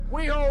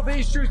We hold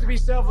these truths to be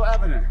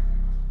self-evident.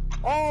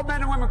 All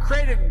men and women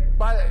created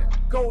by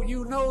the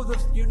you know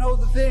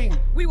the thing.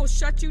 We will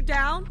shut you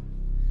down.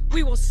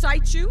 We will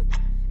cite you,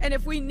 and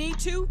if we need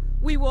to,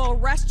 we will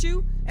arrest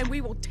you and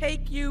we will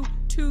take you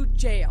to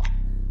jail.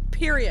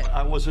 Period.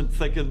 I wasn't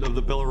thinking of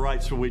the Bill of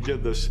Rights when we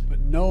did this. But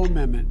no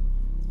amendment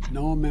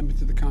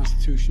to the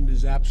Constitution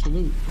is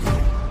absolute.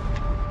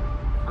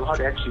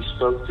 God actually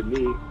spoke to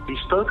me. He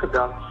spoke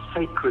about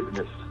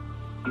sacredness.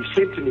 He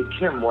said to me,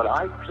 Kim, what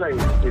I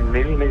place in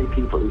many, many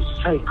people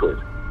is sacred.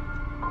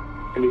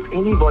 And if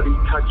anybody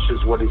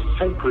touches what is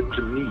sacred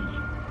to me,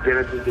 then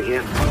it is the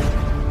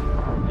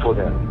end for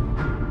them.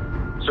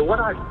 So what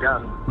I've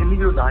done in the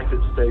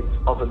United States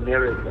of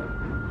America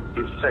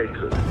is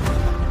sacred.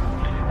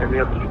 And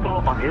there are people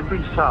on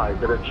every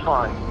side that are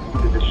trying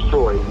to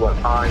destroy what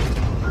I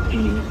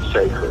deem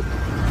sacred.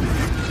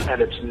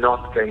 And it's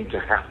not going to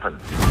happen.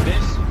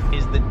 This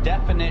is the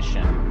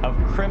definition of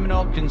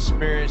criminal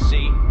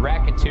conspiracy,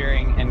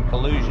 racketeering, and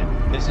collusion.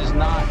 This is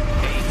not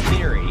a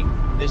theory.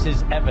 This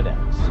is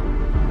evidence.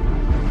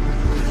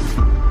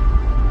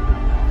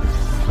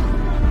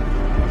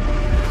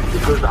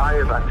 Because I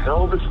have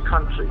upheld this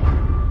country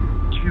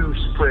to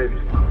spread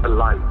a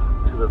light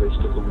to the rest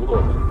of the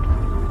world.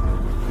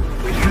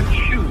 When you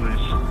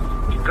choose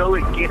to go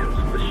against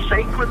the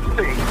sacred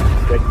thing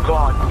that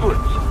God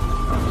puts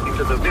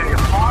into the very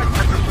heart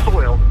and the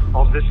soil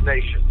of this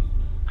nation,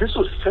 this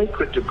was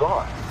sacred to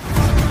God.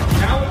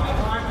 Now is the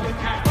time to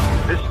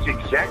act. This is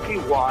exactly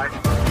why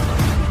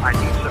I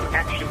need some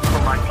action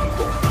from my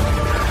people.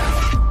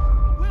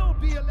 Will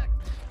be elected.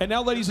 And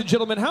now, ladies and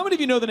gentlemen, how many of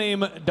you know the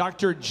name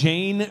Dr.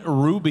 Jane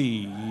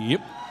Ruby?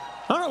 Yep.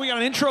 All right, we got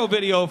an intro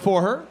video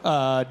for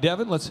her.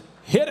 Devin, let's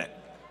hit it.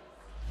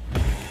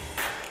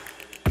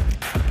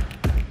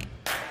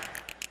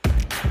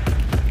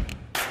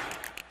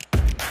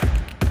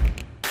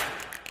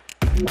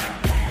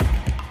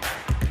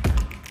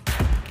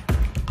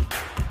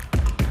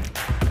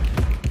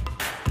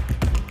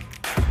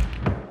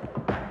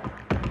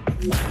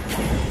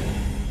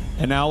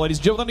 And now, ladies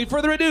and gentlemen, without any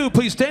further ado,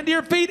 please stand to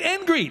your feet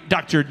and greet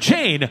Dr.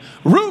 Jane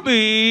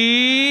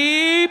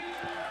Ruby.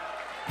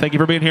 Thank you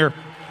for being here.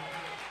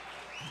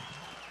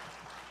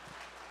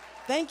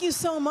 Thank you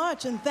so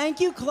much, and thank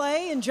you,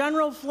 Clay and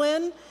General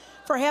Flynn,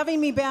 for having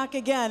me back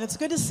again. It's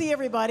good to see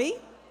everybody.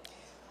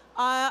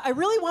 I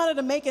really wanted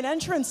to make an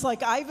entrance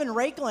like Ivan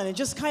Rakelin and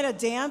just kind of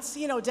dance,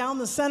 you know, down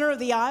the center of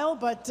the aisle,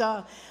 but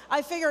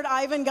I figured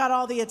Ivan got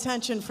all the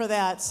attention for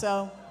that,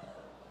 so.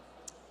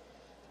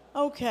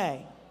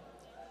 Okay.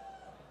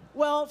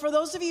 Well, for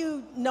those of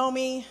you who know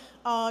me,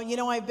 you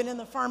know I've been in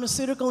the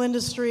pharmaceutical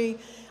industry.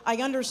 I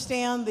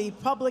understand the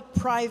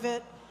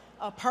public-private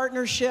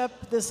partnership,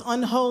 this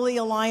unholy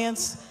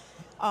alliance.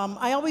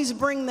 I always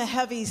bring the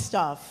heavy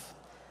stuff,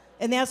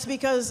 and that's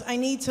because I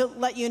need to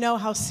let you know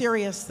how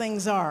serious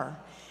things are.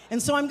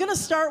 And so I'm going to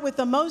start with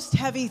the most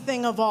heavy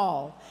thing of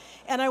all,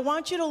 and I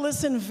want you to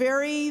listen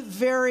very,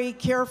 very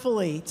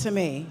carefully to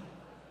me.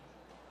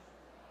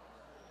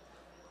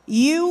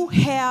 You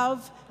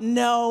have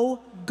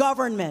no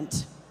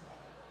government.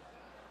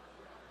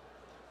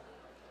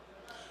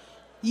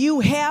 You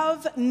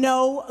have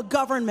no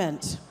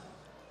government.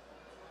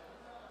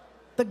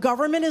 The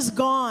government is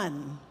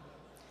gone,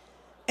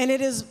 and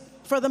it is,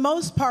 for the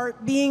most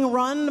part, being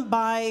run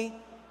by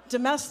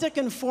domestic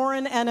and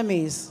foreign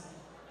enemies.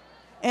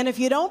 And if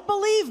you don't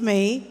believe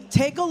me,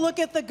 take a look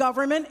at the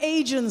government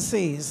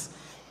agencies.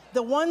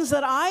 The ones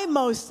that I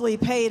mostly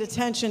paid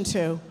attention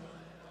to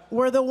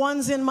were the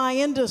ones in my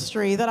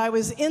industry that I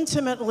was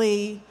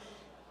intimately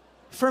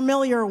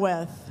familiar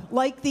with,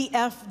 like the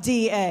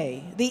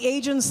FDA, the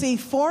agency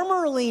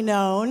formerly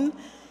known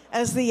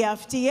as the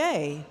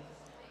FDA,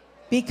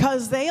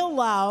 because they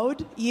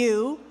allowed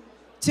you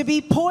to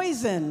be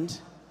poisoned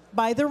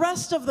by the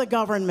rest of the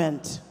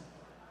government.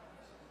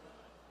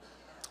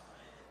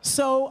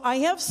 So I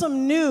have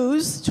some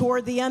news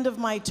toward the end of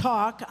my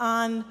talk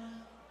on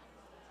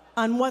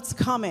what's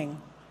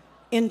coming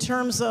in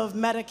terms of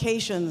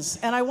medications.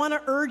 And I want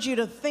to urge you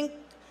to think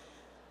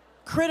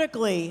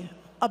critically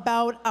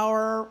about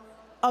our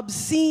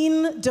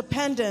obscene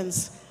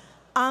dependence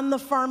on the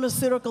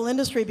pharmaceutical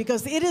industry,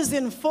 because it is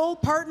in full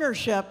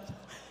partnership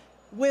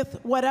with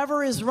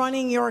whatever is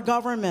running your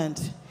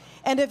government.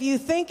 And if you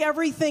think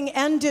everything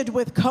ended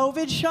with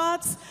COVID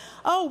shots,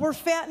 oh, we're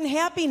fat and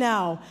happy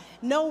now.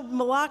 No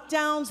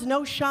lockdowns,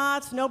 no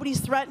shots, nobody's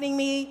threatening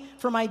me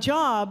for my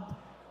job,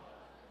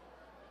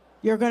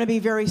 you're going to be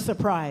very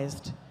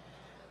surprised.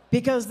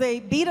 Because they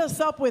beat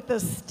us up with a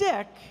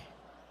stick,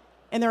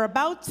 and they're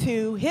about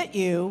to hit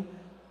you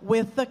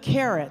with the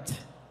carrot.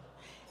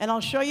 And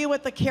I'll show you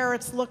what the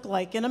carrots look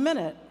like in a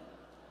minute.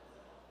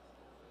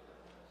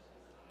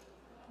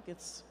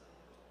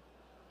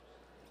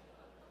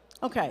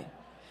 Okay.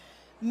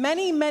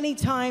 Many, many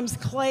times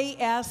Clay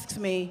asks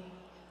me,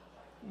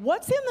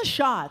 what's in the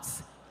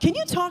shots? Can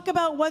you talk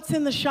about what's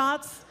in the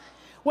shots?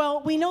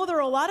 Well, we know there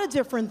are a lot of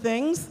different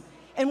things.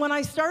 And when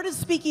I started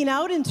speaking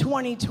out in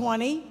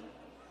 2020,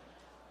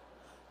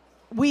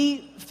 we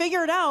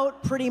figured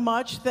out pretty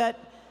much that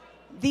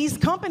these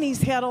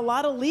companies had a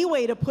lot of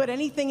leeway to put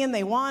anything in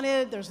they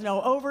wanted. There's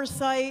no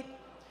oversight.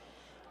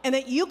 And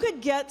that you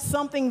could get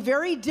something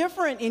very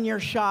different in your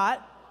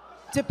shot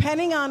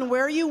depending on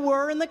where you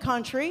were in the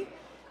country,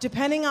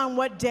 depending on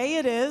what day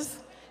it is,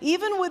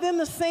 even within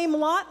the same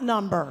lot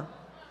number.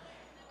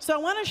 So I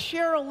want to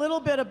share a little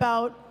bit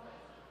about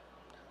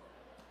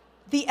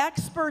the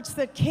experts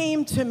that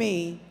came to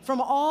me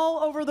from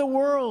all over the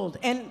world,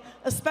 and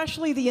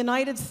especially the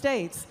United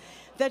States,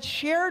 that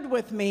shared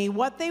with me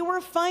what they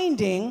were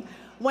finding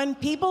when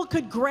people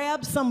could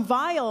grab some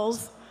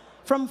vials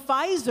from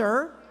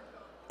Pfizer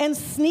and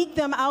sneak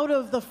them out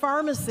of the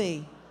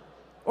pharmacy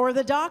or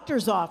the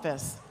doctor's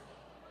office.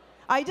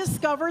 I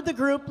discovered the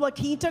group La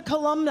Quinta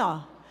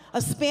Columna,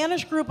 a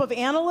Spanish group of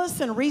analysts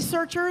and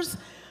researchers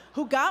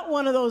who got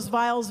one of those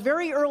vials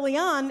very early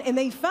on, and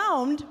they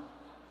found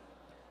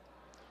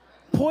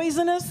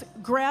poisonous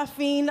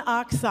graphene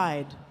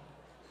oxide.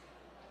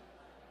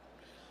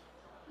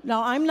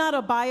 Now, I'm not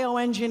a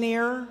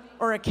bioengineer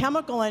or a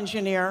chemical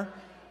engineer,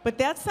 but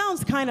that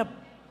sounds kind of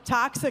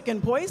toxic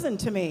and poison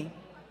to me.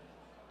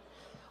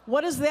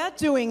 What is that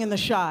doing in the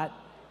shot?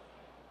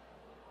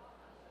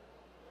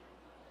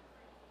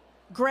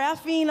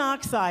 Graphene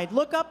oxide.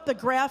 Look up the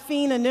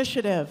Graphene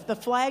Initiative, the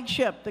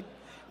flagship, the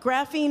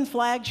Graphene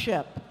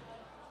flagship.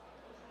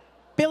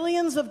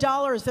 Billions of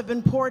dollars have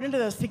been poured into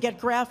this to get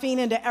graphene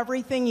into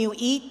everything you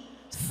eat,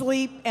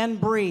 sleep, and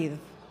breathe.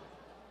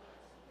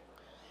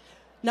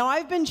 Now,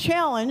 I've been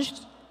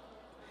challenged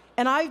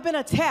and I've been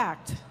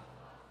attacked,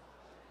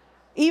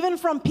 even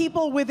from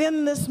people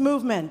within this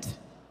movement,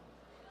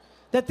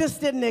 that this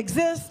didn't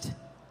exist,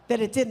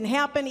 that it didn't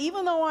happen,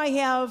 even though I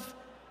have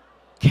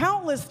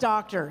countless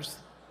doctors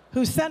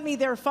who sent me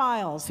their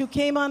files, who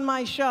came on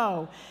my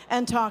show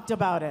and talked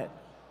about it.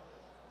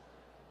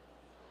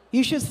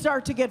 You should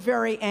start to get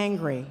very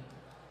angry.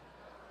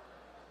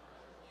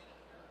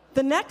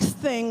 The next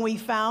thing we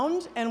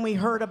found and we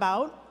heard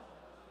about,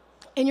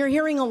 and you're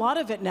hearing a lot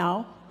of it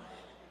now,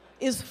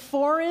 is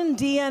foreign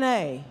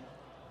DNA.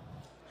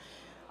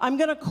 I'm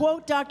going to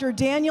quote Dr.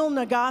 Daniel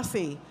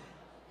Nagase,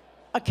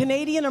 a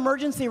Canadian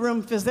emergency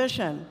room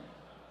physician,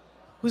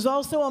 who's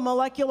also a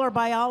molecular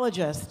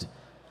biologist,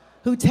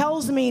 who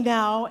tells me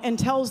now and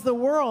tells the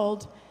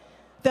world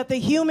that the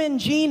human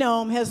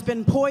genome has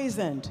been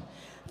poisoned.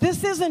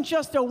 This isn't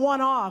just a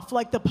one-off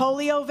like the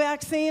polio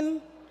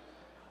vaccine.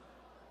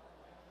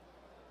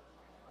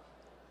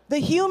 The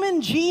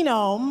human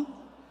genome,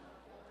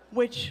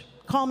 which,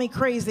 call me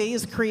crazy,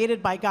 is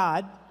created by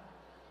God,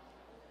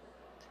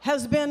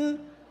 has been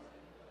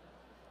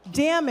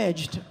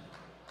damaged,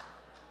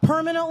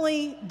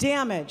 permanently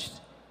damaged.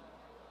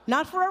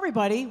 Not for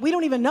everybody. We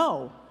don't even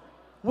know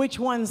which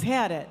ones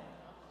had it.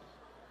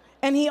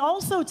 And he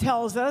also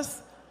tells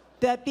us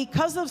that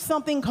because of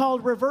something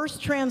called reverse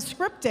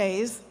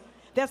transcriptase,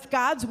 that's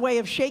God's way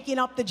of shaking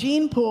up the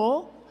gene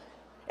pool,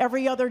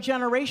 every other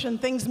generation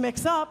things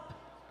mix up,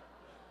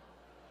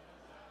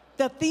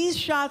 that these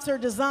shots are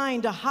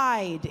designed to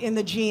hide in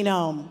the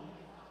genome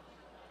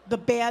the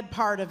bad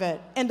part of it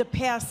and to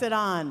pass it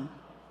on.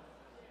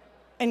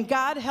 And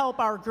God help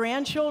our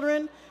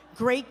grandchildren,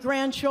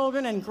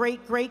 great-grandchildren, and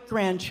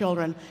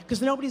great-great-grandchildren,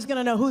 because nobody's going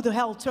to know who the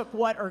hell took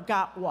what or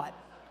got what.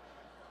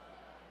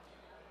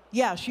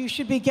 Yes, you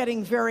should be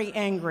getting very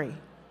angry.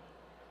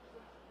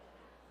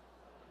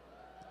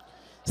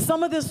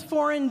 Some of this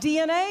foreign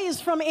DNA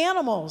is from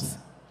animals.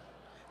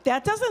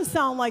 That doesn't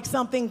sound like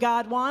something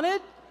God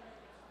wanted.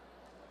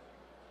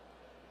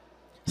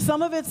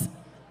 Some of it's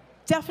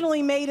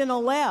definitely made in a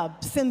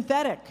lab,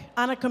 synthetic,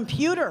 on a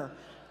computer.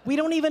 We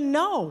don't even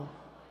know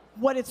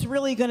what it's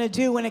really going to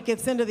do when it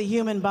gets into the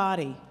human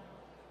body.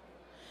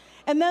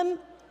 And then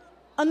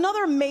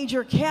another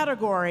major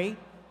category,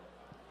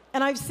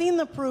 and I've seen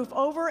the proof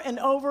over and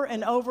over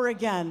and over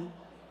again,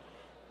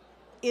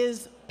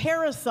 is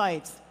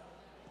parasites,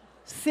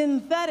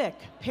 synthetic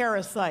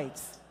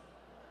parasites,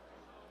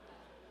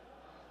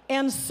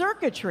 and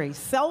circuitry,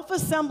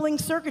 self-assembling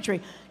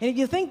circuitry. And if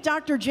you think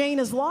Dr. Jane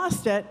has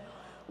lost it,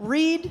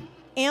 read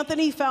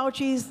Anthony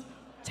Fauci's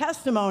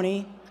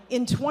testimony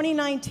in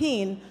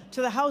 2019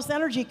 to the House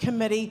Energy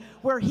Committee,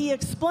 where he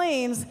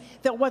explains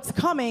that what's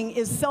coming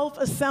is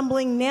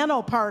self-assembling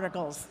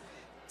nanoparticles.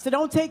 So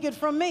don't take it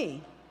from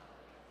me.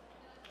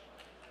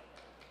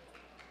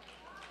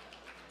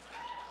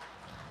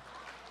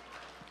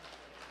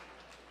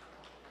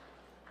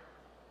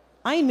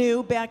 I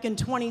knew back in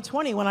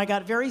 2020 when I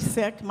got very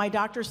sick, my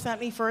doctor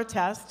sent me for a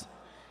test,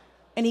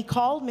 and he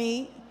called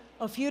me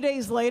a few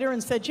days later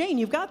and said, Jane,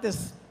 you've got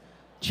this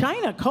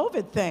China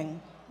COVID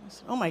thing. I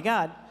said, oh my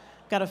God,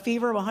 got a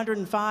fever of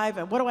 105,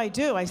 and what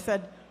do? I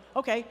said,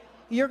 okay,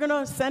 you're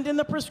gonna send in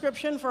the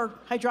prescription for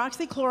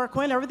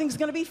hydroxychloroquine, everything's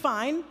gonna be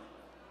fine.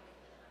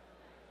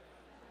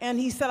 And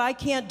he said, I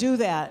can't do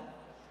that.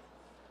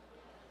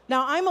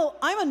 Now,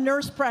 I'm a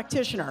nurse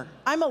practitioner.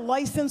 I'm a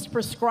licensed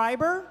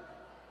prescriber.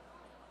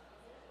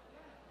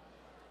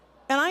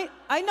 And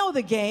I know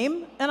the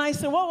game, and I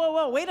said,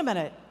 whoa, wait a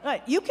minute.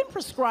 You can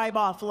prescribe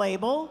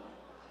off-label.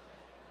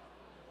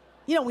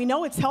 You know, we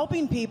know it's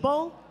helping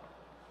people.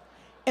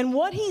 And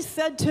what he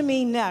said to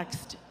me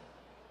next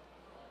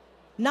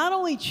not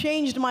only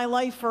changed my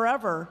life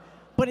forever,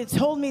 but it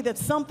told me that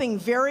something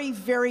very,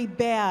 very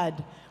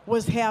bad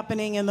was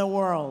happening in the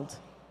world,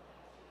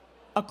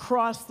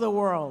 across the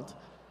world.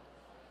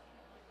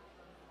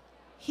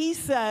 He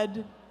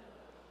said,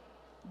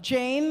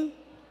 Jane,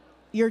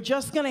 you're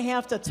just going to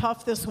have to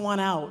tough this one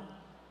out.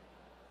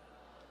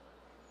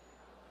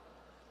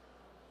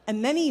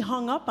 And then he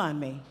hung up on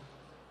me.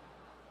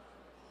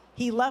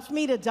 He left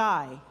me to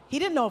die. He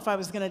didn't know if I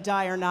was going to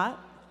die or not.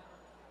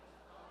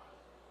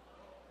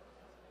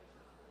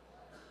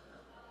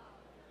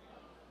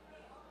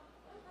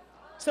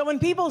 So when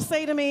people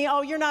say to me,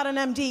 oh, you're not an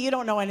MD, you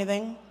don't know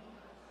anything.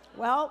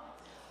 Well,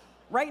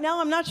 right now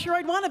I'm not sure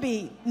I'd want to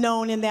be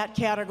known in that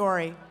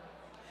category,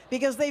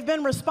 because they've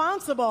been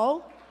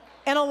responsible,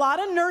 and a lot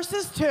of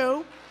nurses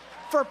too,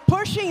 for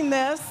pushing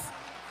this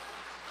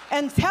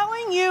and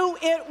telling you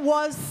it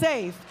was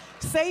safe.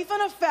 Safe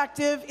and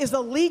effective is a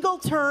legal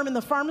term in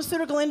the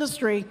pharmaceutical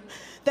industry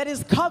that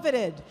is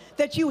coveted,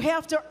 that you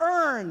have to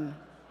earn.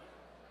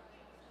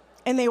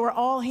 And they were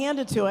all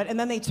handed to it, and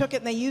then they took it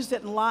and they used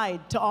it and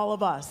lied to all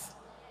of us.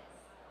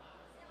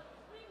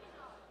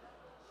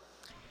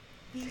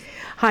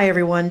 Hi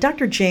everyone,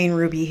 Dr. Jane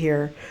Ruby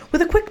here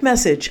with a quick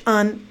message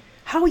on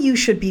how you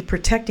should be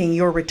protecting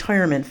your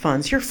retirement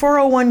funds, your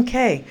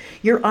 401k,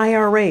 your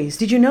IRAs.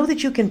 Did you know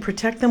that you can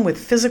protect them with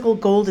physical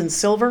gold and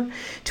silver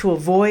to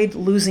avoid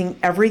losing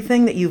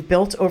everything that you've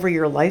built over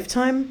your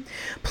lifetime?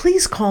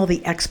 Please call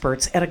the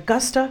experts at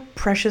Augusta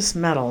Precious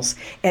Metals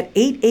at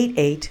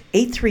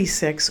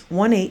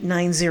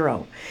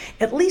 888-836-1890.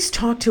 At least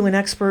talk to an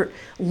expert,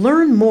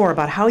 learn more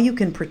about how you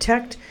can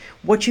protect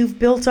what you've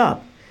built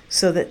up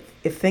so that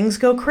if things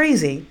go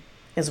crazy,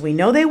 as we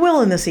know they will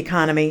in this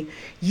economy,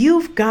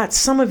 you've got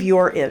some of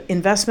your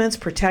investments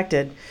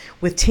protected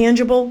with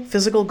tangible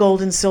physical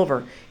gold and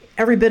silver.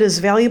 Every bit as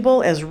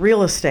valuable as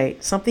real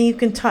estate, something you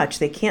can touch,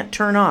 they can't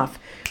turn off,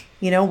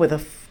 with a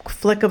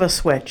flick of a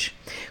switch.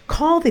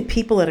 Call the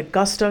people at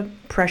Augusta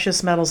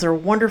Precious Metals. They're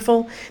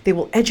wonderful. They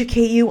will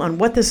educate you on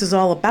what this is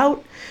all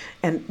about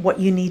and what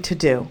you need to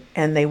do.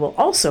 And they will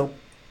also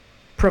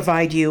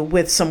provide you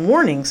with some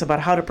warnings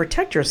about how to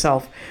protect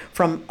yourself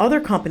from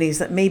other companies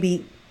that may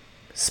be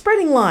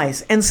spreading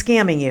lies and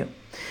scamming you.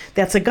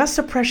 That's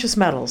Augusta Precious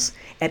Metals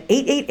at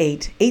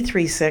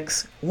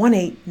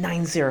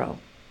 888-836-1890.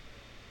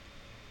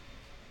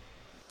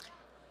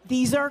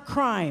 These are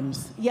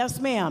crimes. Yes,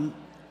 ma'am.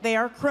 They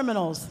are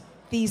criminals.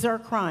 These are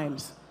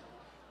crimes.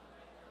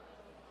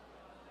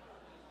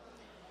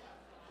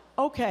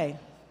 Okay,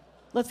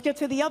 let's get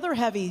to the other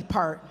heavy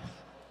part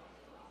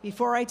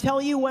before I tell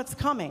you what's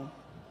coming.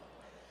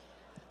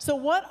 So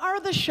what are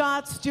the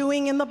shots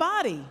doing in the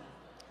body?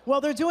 Well,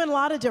 they're doing a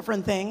lot of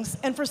different things,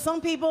 and for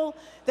some people,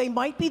 they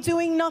might be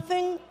doing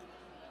nothing,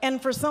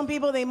 and for some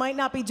people, they might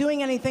not be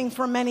doing anything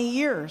for many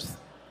years.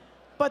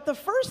 But the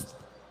first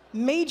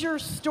major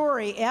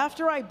story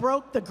after I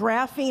broke the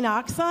graphene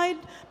oxide,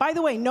 by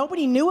the way,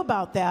 nobody knew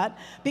about that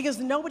because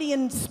nobody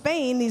in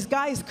Spain, these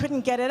guys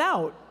couldn't get it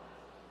out.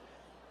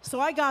 So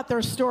I got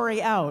their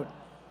story out.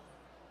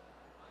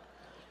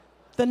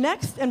 The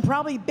next and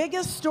probably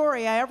biggest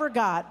story I ever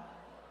got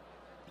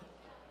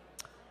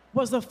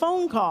was a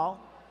phone call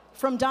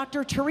from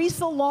Dr.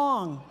 Teresa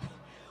Long,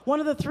 one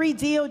of the 3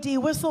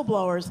 DOD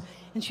whistleblowers.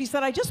 And she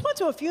said, I just went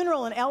to a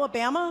funeral in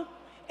Alabama,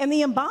 and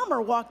the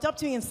embalmer walked up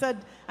to me and said,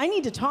 I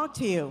need to talk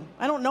to you.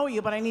 I don't know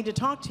you, but I need to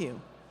talk to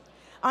you.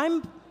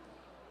 I'm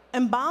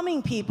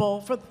embalming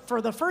people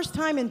for the first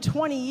time in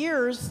 20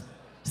 years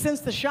since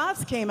the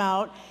shots came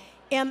out,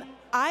 and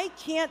I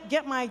can't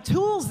get my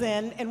tools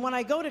in, and when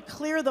I go to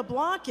clear the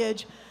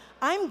blockage,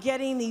 I'm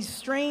getting these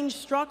strange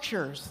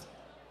structures.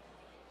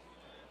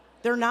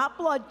 They're not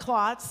blood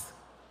clots.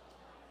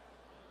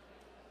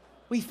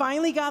 We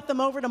finally got them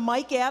over to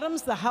Mike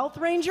Adams, the health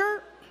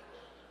ranger,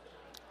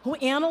 who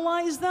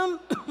analyzed them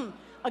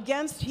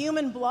against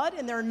human blood,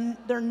 and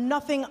they're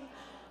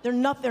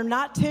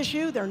not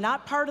tissue, they're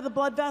not part of the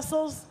blood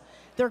vessels.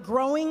 They're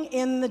growing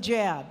in the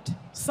jabbed,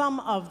 some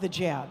of the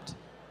jabbed.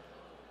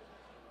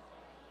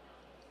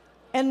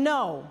 And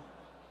no,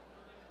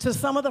 to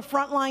some of the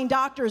frontline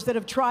doctors that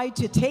have tried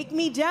to take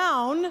me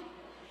down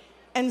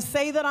and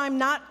say that I'm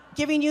not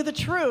giving you the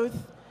truth,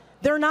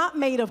 they're not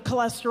made of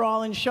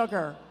cholesterol and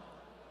sugar.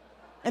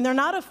 And they're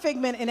not a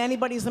figment in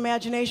anybody's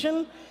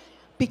imagination,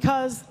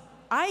 because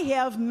I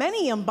have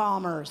many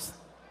embalmers,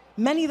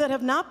 many that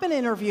have not been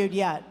interviewed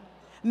yet,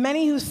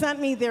 many who sent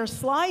me their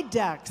slide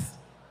decks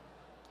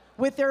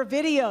with their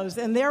videos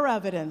and their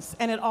evidence,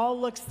 and it all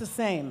looks the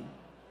same.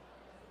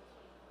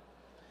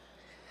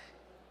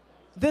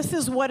 This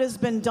is what has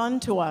been done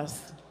to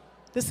us.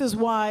 This is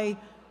why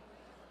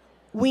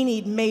we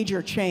need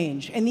major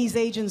change, and these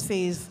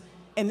agencies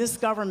and this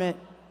government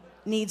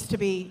needs to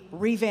be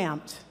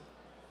revamped.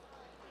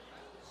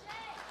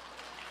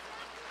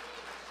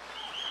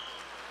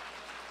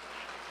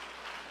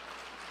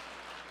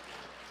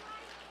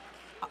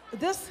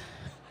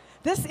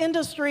 This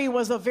industry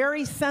was a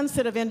very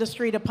sensitive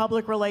industry to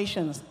public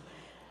relations.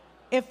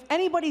 If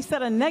anybody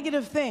said a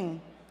negative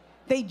thing,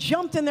 They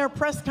jumped in their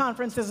press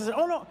conferences and said,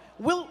 oh no,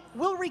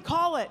 we'll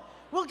recall it.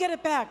 We'll get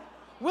it back.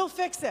 We'll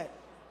fix it.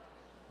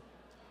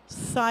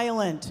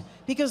 Silent,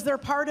 because they're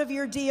part of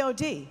your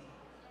DOD.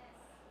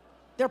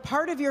 They're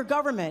part of your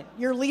government,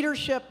 your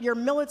leadership, your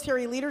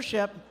military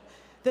leadership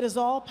that is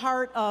all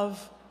part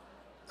of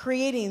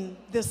creating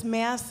this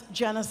mass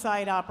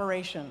genocide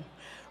operation.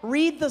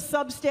 Read the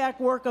Substack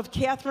work of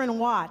Catherine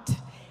Watt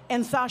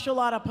and Sasha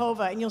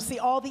Latapova, and you'll see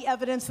all the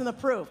evidence and the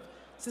proof.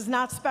 This is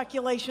not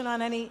speculation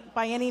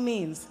by any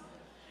means.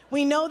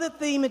 We know that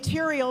the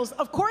materials,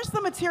 of course the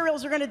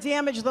materials are going to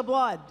damage the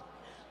blood,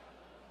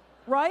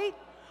 right?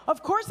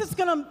 Of course it's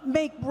going to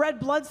make red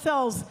blood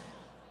cells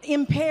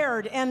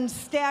impaired and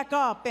stack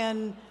up,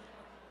 and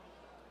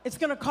it's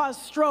going to cause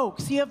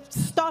strokes. You have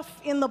stuff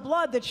in the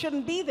blood that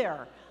shouldn't be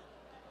there.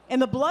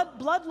 And the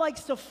blood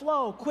likes to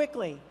flow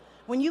quickly.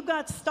 When you've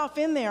got stuff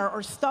in there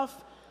or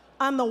stuff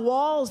on the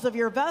walls of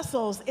your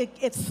vessels,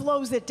 it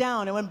slows it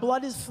down. And when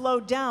blood is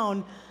slowed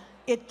down,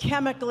 it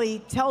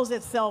chemically tells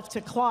itself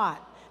to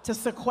clot, to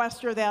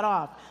sequester that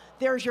off.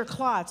 There's your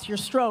clots, your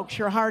strokes,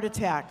 your heart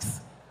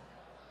attacks.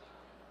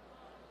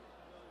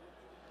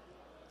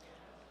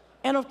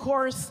 And of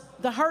course,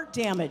 the heart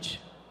damage.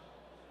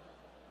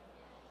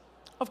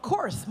 Of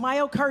course,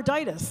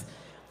 myocarditis.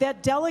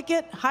 That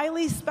delicate,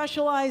 highly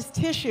specialized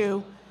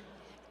tissue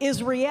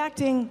is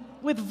reacting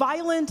with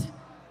violent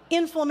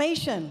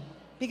inflammation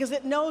because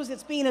it knows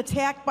it's being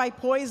attacked by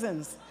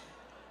poisons.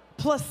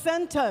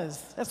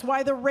 Placentas, that's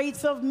why the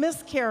rates of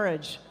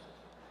miscarriage.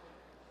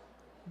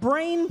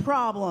 Brain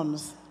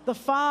problems, the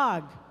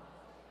fog.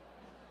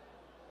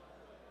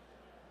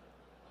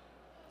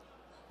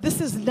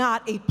 This is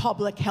not a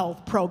public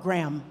health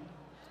program.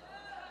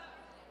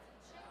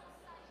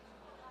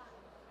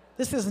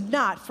 This is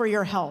not for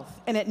your health,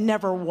 and it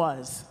never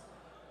was.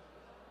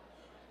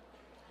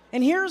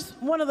 And here's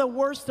one of the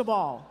worst of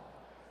all.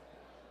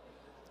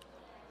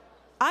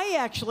 I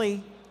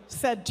actually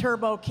said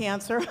turbo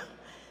cancer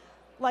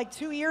like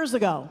 2 years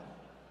ago,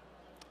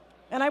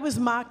 and I was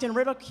mocked and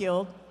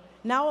ridiculed.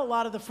 Now a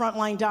lot of the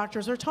frontline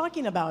doctors are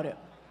talking about it.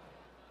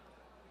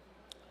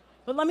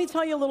 But let me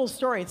tell you a little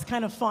story. It's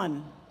kind of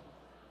fun.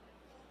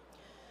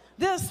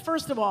 This,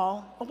 first of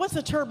all, what's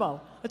a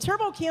turbo? A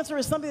turbo cancer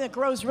is something that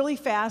grows really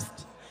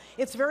fast.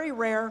 It's very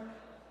rare.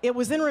 It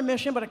was in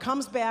remission, but it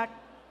comes back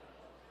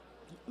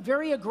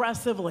very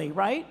aggressively,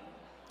 right?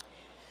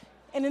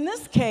 And in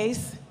this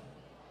case,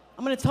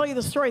 I'm going to tell you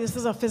the story. This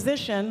is a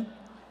physician.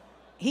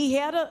 He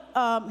had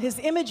his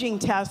imaging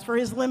test for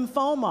his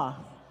lymphoma.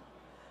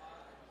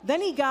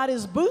 Then he got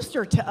his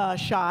booster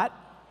shot,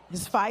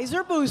 his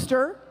Pfizer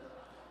booster.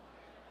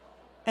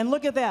 And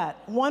look at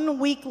that. 1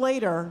 week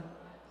later,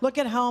 look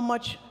at how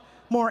much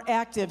more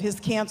active his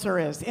cancer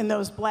is in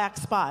those black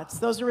spots.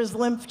 Those are his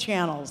lymph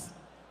channels.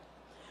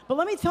 But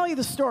let me tell you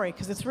the story,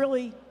 because it's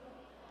really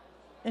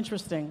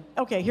interesting.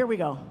 Okay, here we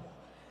go.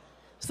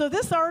 So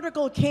this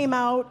article came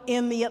out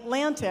in The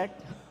Atlantic,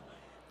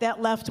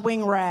 that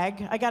left-wing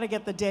rag. I got to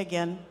get the dig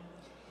in.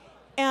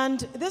 And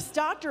this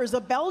doctor is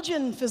a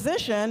Belgian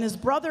physician. His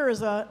brother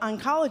is an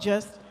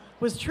oncologist,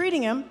 was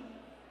treating him.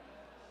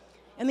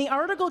 And the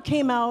article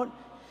came out,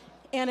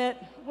 and it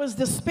was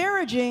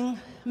disparaging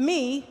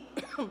me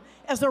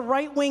as a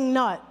right-wing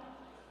nut.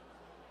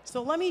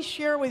 So let me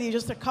share with you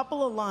just a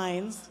couple of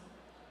lines,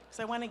 because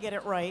I want to get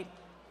it right.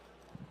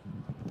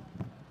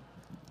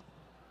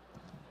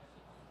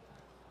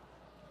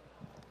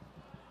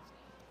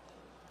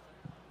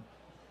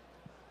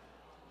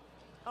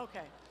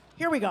 Okay,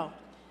 here we go.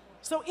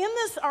 So in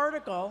this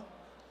article,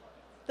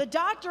 the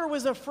doctor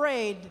was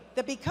afraid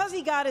that because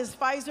he got his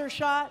Pfizer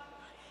shot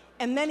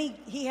and then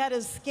he had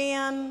his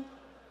scan,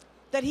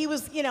 that he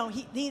was, you know,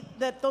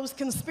 that those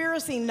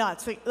conspiracy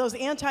nuts, those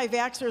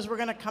anti-vaxxers were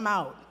going to come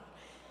out.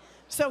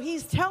 So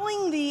he's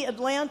telling The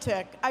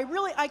Atlantic,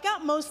 I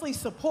got mostly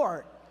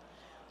support.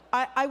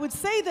 I would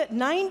say that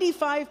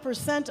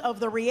 95% of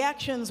the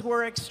reactions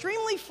were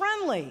extremely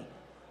friendly,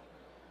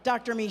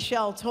 Dr.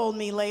 Michel told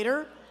me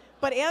later.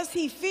 But as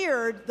he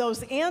feared,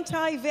 those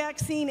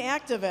anti-vaccine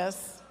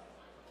activists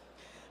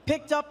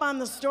picked up on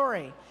the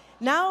story.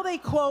 Now they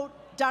quote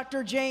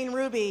Dr. Jane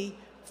Ruby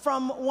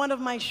from one of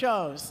my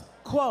shows.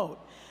 Quote,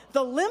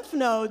 "The lymph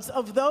nodes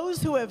of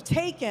those who have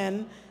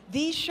taken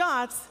these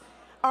shots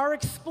are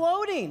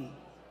exploding,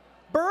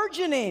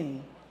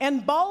 burgeoning,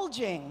 and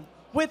bulging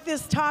with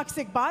this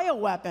toxic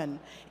bioweapon,"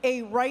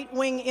 a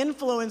right-wing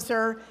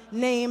influencer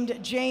named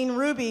Jane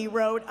Ruby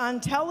wrote on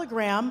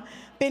Telegram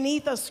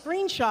beneath a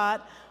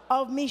screenshot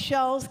of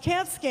Michel's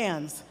CAT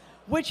scans,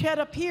 which had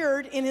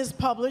appeared in his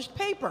published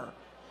paper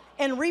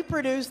and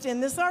reproduced in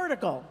this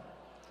article.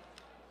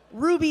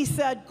 Ruby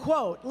said,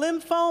 quote,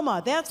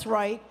 "Lymphoma, that's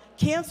right,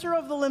 cancer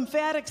of the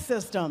lymphatic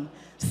system.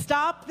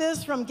 Stop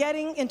this from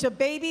getting into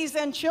babies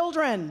and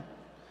children."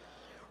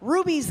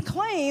 Ruby's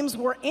claims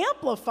were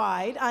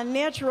amplified on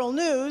Natural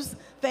News,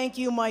 thank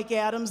you, Mike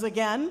Adams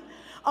again,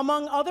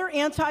 among other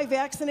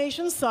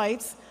anti-vaccination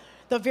sites.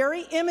 The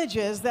very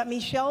images that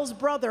Michel's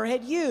brother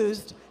had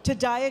used to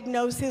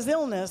diagnose his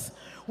illness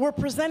were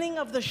presenting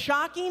of the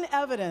shocking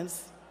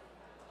evidence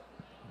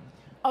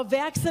of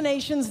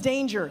vaccination's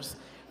dangers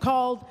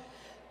called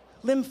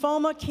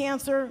Lymphoma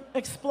Cancer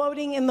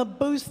Exploding in the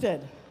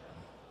Boosted.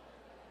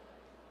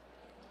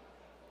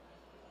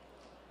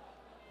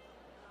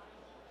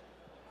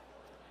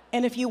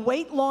 And if you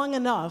wait long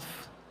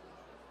enough,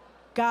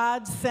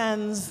 God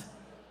sends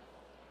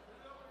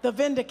the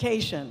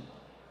vindication.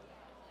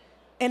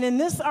 And in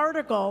this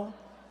article,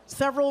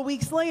 several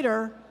weeks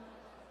later,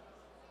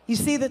 you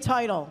see the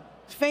title,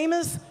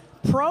 famous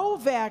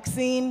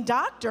pro-vaccine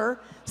doctor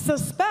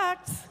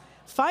suspects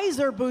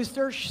Pfizer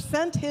booster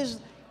sent his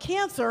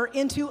cancer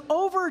into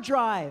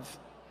overdrive.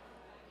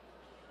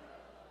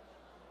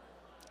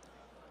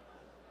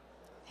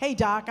 Hey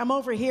doc, I'm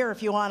over here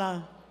if you want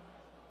to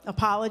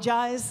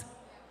apologize.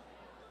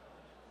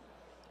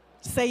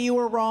 Say you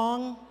were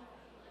wrong.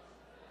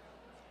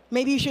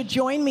 Maybe you should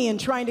join me in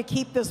trying to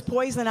keep this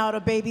poison out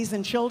of babies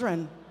and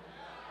children.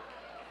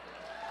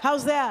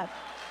 How's that?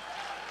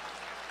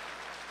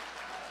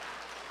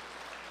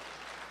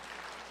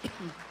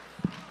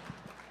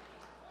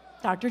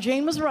 Dr.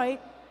 Jane was right.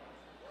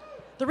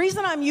 The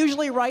reason I'm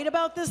usually right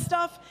about this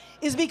stuff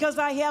is because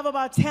I have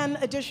about 10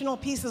 additional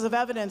pieces of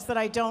evidence that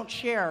I don't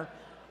share.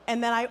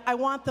 And then I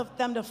want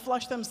them to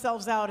flush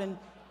themselves out and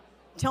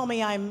tell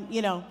me I'm,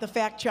 the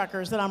fact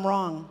checkers, that I'm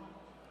wrong.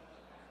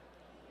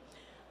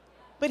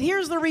 But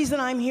here's the reason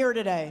I'm here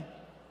today.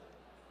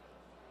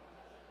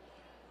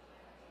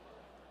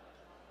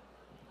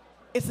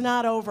 It's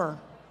not over.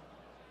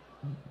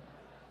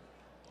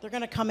 They're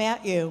going to come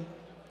at you.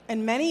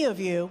 And many of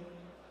you,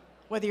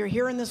 whether you're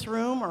here in this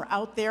room or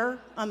out there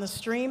on the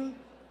stream,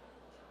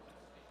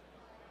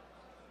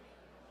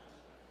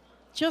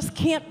 just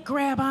can't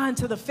grab on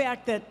to the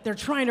fact that they're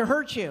trying to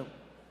hurt you.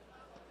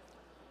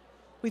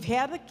 We've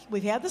had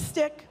the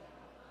stick.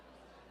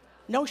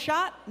 No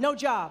shot, no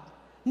job.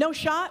 No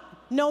shot,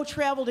 no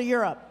travel to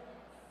Europe.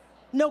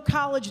 No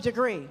college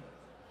degree.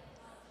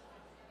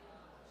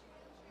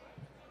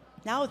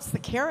 Now it's the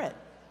carrot.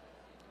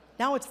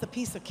 Now it's the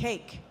piece of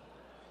cake.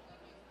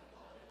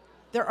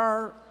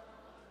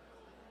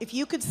 If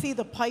you could see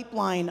the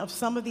pipeline of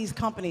some of these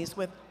companies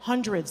with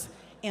hundreds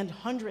and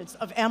hundreds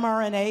of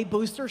mRNA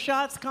booster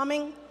shots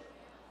coming,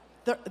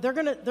 they're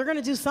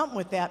gonna do something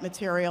with that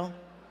material.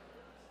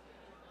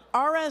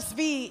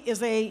 RSV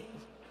is a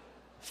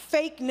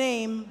fake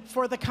name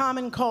for the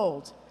common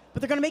cold,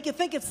 but they're gonna make you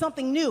think it's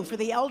something new for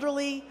the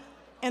elderly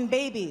and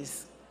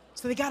babies.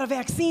 So they got a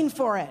vaccine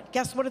for it.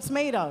 Guess what it's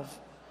made of?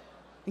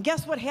 And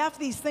guess what half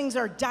these things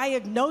are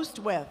diagnosed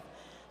with?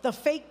 The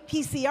fake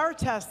PCR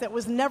test that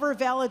was never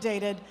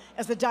validated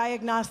as a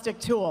diagnostic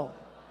tool.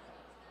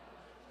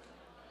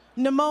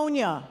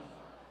 Pneumonia,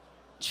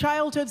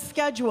 childhood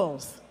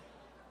schedules.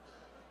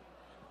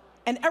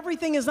 And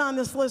everything is on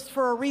this list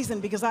for a reason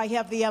because I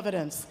have the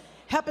evidence.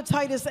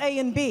 Hepatitis A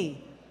and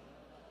B,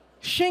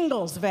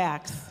 shingles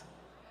vax.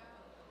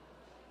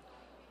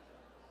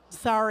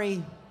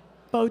 Sorry,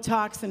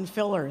 Botox and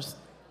fillers.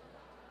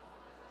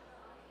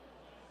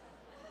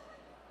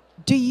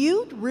 Do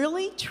you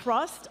really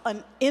trust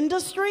an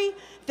industry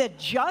that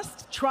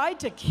just tried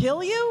to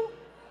kill you?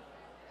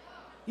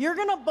 You're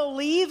gonna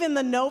believe in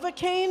the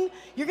Novocaine?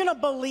 You're gonna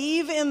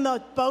believe in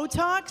the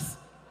Botox?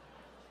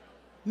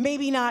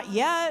 Maybe not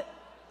yet.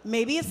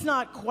 Maybe it's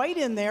not quite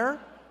in there.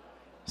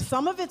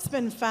 Some of it's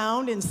been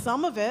found in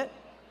some of it.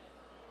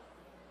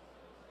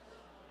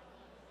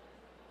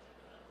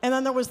 And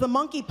then there was the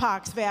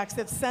monkeypox vax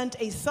that sent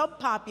a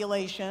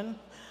subpopulation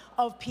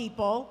of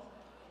people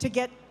to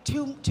get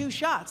two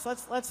shots.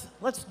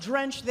 Let's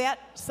drench that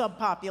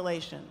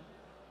subpopulation.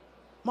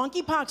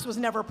 Monkeypox was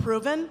never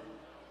proven,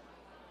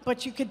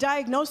 but you could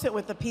diagnose it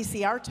with the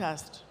PCR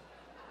test.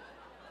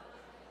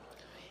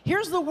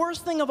 Here's the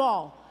worst thing of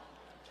all.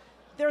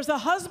 There's a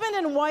husband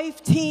and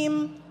wife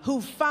team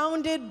who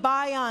founded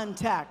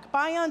BioNTech.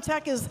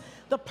 BioNTech is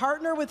the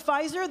partner with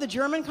Pfizer, the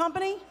German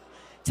company.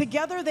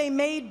 Together they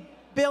made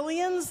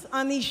billions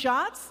on these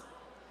shots.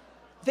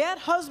 That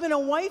husband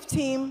and wife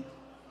team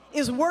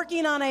is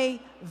working on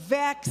a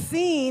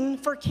vaccine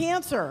for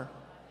cancer.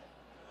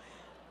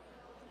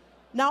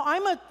 Now,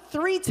 I'm a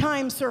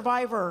 3-time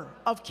survivor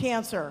of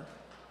cancer.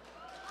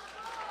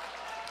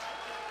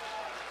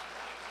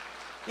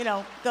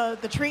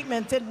 The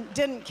treatment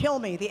didn't kill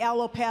me, the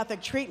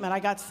allopathic treatment. I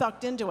got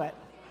sucked into it.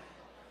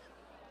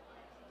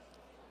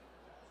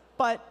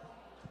 But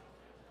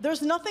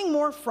there's nothing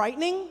more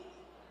frightening,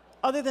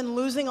 other than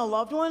losing a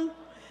loved one,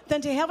 than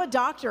to have a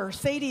doctor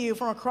say to you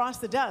from across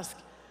the desk,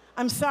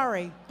 I'm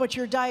sorry, but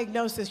your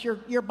diagnosis, your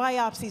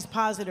biopsy's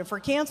positive for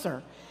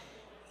cancer.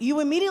 You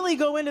immediately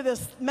go into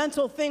this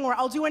mental thing where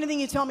I'll do anything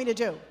you tell me to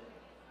do.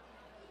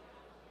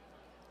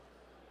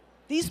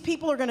 These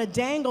people are going to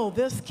dangle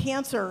this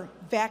cancer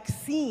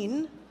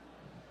vaccine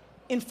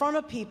in front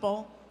of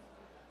people.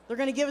 They're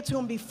going to give it to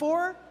them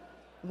before,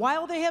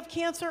 while they have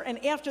cancer,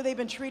 and after they've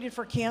been treated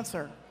for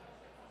cancer.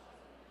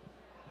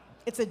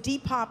 It's a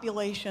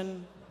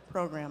depopulation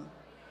program.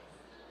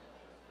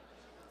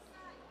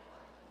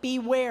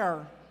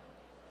 Beware.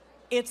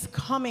 It's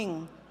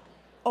coming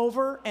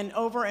over and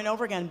over and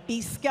over again.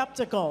 Be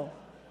skeptical.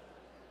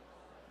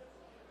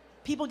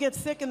 people get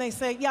sick and they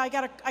say, yeah, I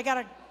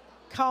gotta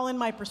call in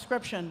my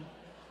prescription.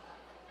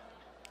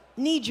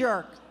 Knee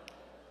jerk,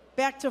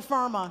 back to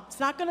pharma. It's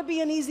not gonna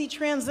be an easy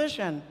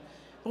transition,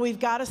 but we've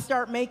gotta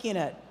start making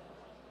it.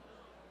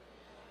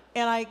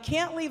 And I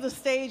can't leave the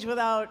stage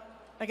without,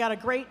 I got a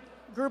great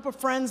group of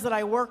friends that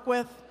I work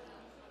with.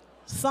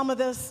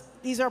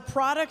 These are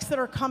products that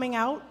are coming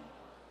out.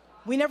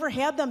 We never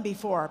had them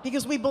before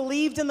because we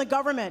believed in the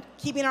government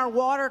keeping our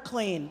water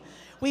clean.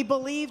 We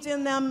believed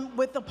in them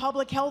with the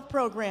public health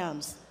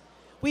programs.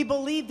 We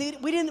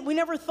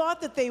never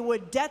thought that they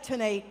would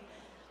detonate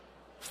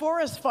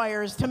forest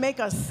fires to make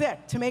us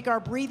sick, to make our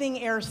breathing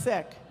air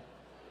sick.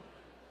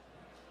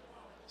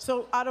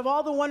 So out of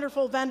all the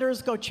wonderful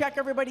vendors, go check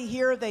everybody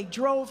here. They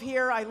drove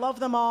here. I love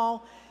them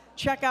all.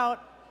 Check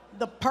out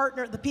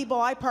the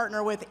people I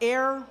partner with,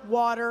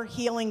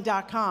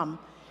 airwaterhealing.com,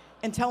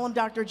 and tell them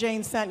Dr.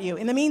 Jane sent you.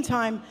 In the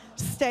meantime,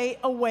 stay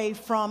away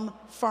from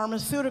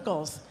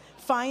pharmaceuticals.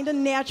 Find a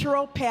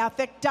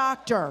naturopathic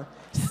doctor.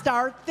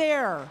 Start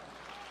there.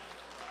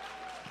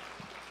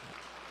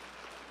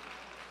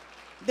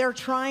 They're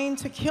trying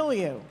to kill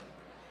you,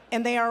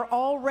 and they are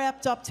all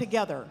wrapped up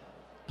together.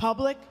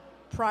 Public,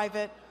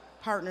 private,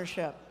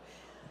 partnership.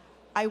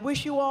 I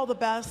wish you all the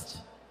best.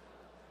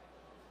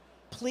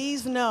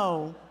 Please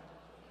know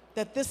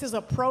that this is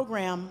a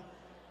program,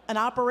 an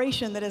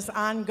operation that is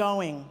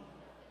ongoing,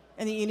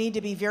 and that you need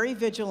to be very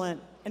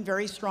vigilant and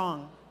very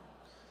strong.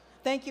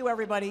 Thank you,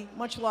 everybody.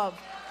 Much love.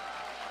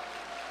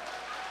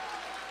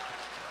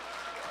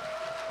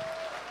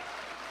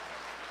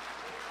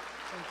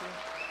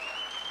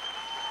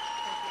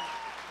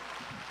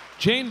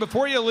 Jane,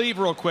 before you leave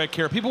real quick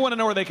here, people want to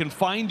know where they can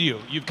find you.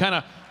 You've kind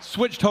of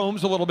switched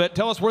homes a little bit.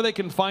 Tell us where they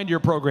can find your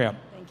program.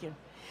 Thank you.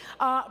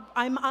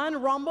 I'm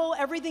on Rumble.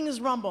 Everything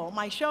is Rumble.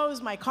 My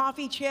shows, my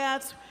coffee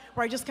chats,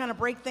 where I just kind of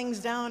break things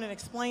down and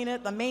explain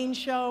it. The main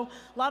show,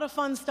 a lot of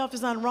fun stuff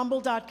is on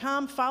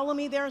rumble.com. Follow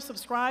me there,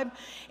 subscribe.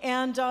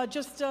 And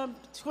just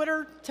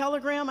Twitter,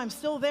 Telegram, I'm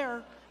still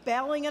there,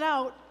 battling it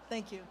out.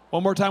 Thank you.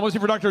 One more time, listen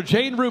for Dr.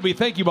 Jane Ruby.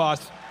 Thank you,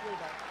 boss.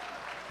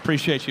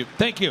 Appreciate you.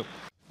 Thank you.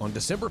 On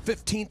December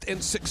 15th and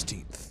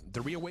 16th,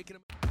 the Reawaken.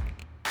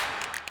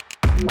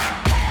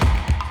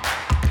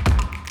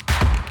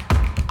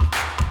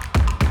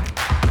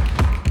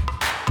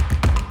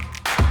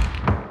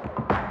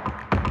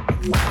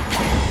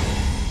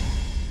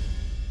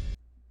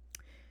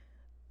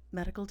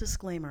 Medical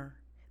disclaimer.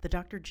 The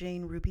Dr.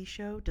 Jane Ruby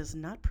Show does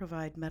not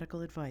provide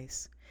medical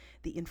advice.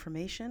 The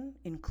information,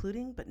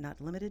 including but not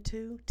limited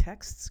to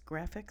texts,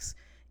 graphics,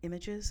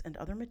 images, and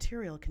other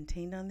material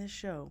contained on this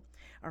show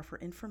are for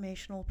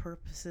informational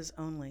purposes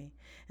only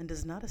and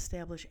does not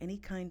establish any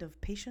kind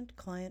of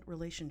patient-client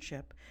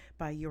relationship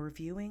by your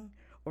viewing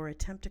or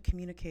attempt to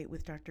communicate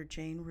with Dr.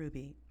 Jane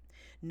Ruby.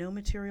 No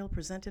material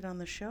presented on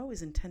the show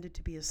is intended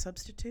to be a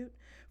substitute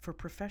for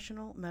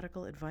professional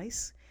medical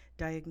advice,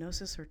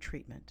 diagnosis, or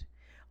treatment.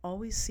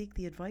 Always seek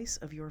the advice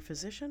of your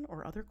physician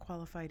or other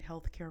qualified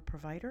healthcare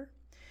provider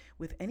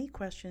with any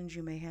questions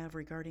you may have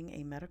regarding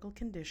a medical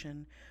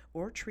condition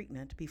or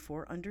treatment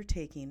before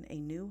undertaking a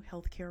new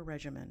healthcare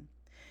regimen,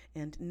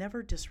 and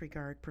never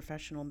disregard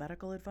professional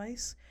medical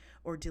advice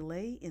or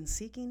delay in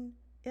seeking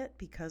it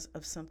because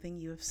of something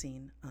you have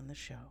seen on the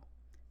show.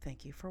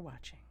 Thank you for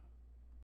watching.